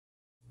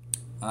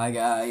Hi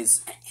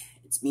guys,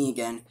 it's me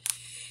again.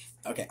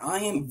 Okay, I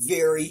am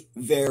very,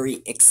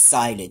 very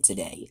excited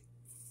today.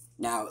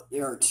 Now,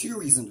 there are two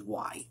reasons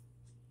why.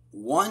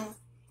 One,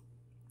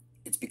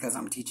 it's because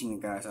I'm teaching you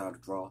guys how to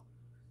draw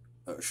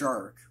a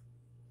shark,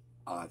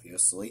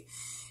 obviously.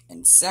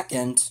 And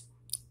second,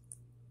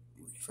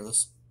 ready for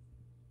this?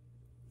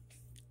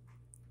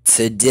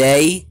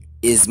 Today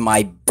is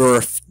my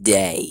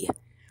birthday.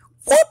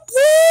 Whoop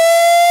whoop!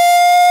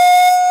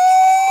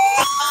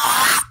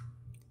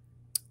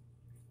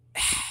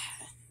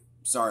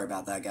 Sorry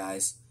about that,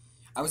 guys.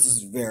 I was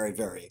just very,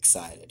 very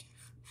excited.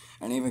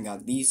 And I even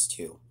got these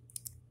two.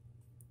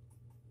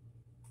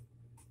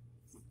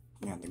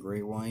 I got the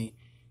gray white,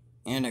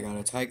 and I got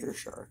a tiger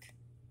shark.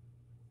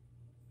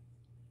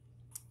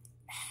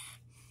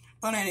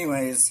 But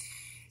anyways,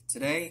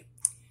 today,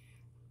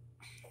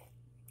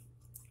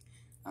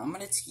 I'm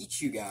going to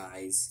teach you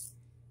guys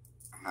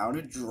how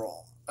to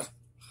draw.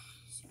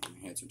 Sorry, my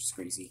hands are just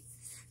crazy.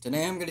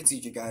 Today, I'm going to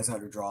teach you guys how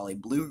to draw a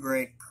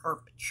blue-gray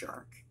carpet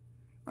shark.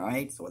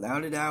 Alright, so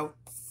without a doubt,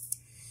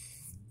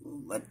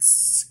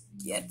 let's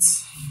get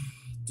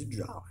to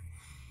drawing.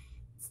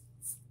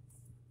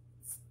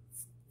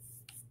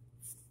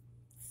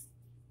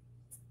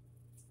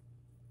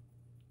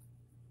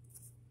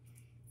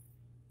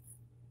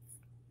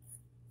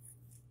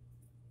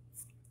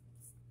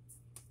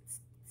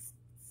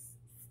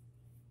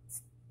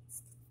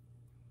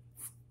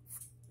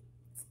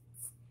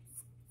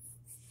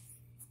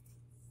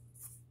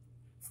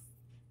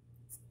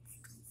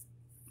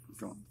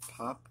 Drawing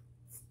pup,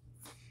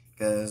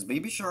 because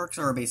baby sharks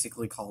are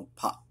basically called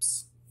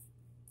pups.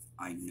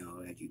 I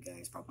know that you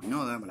guys probably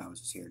know that, but I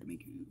was just here to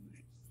make you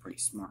pretty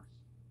smart,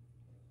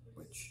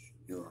 which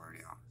you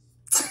already are.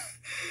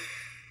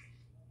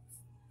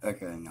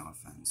 Okay, no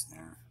offense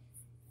there.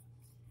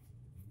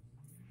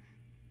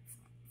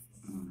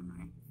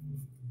 Alright.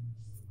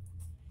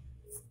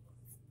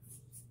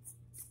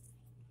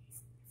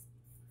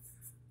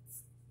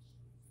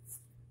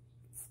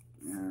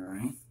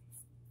 Alright.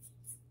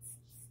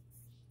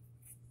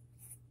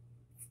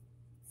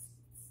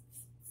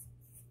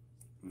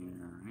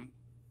 Alright.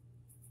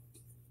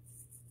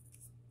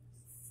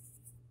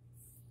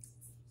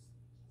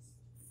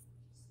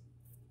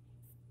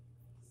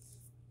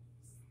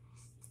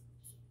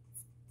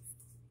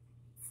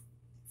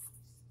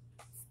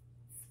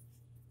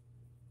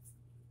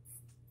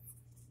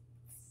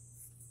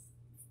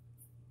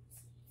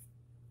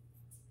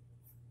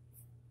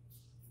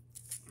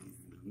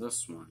 And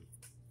this one.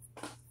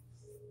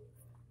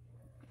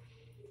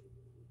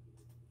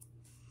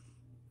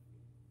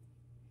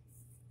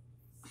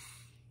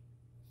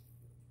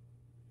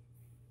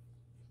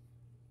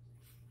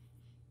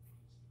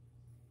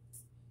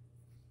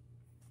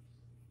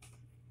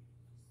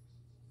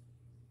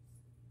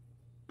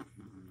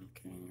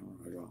 Okay,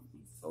 we're going to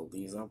fill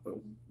these up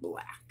with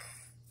black.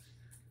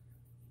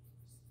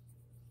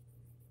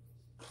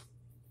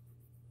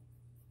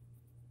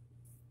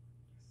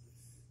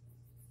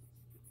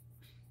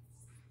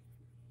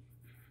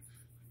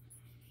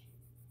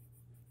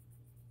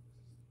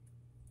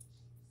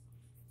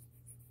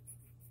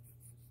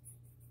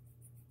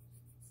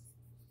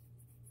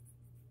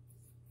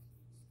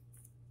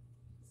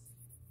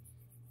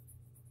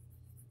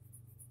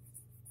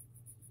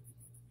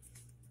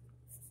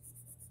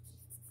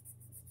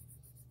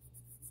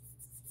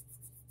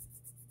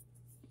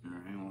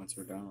 Alright, once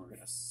we're done, we're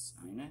going to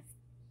sign it.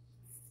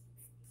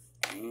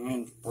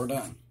 And we're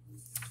done.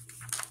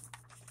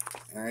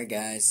 Alright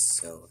guys,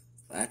 so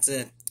that's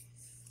it.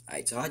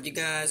 I taught you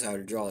guys how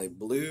to draw a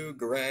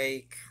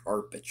blue-gray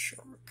carpet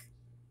shark.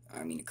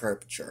 I mean a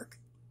carpet shark.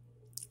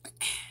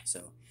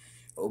 So,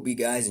 hope you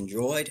guys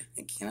enjoyed.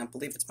 I cannot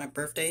believe it's my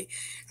birthday.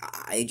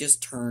 I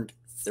just turned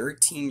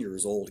 13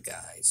 years old,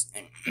 guys.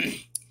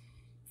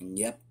 And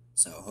yep,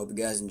 so hope you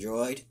guys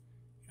enjoyed.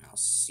 And I'll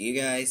see you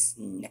guys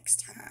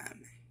next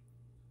time.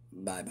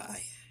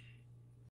 Bye-bye.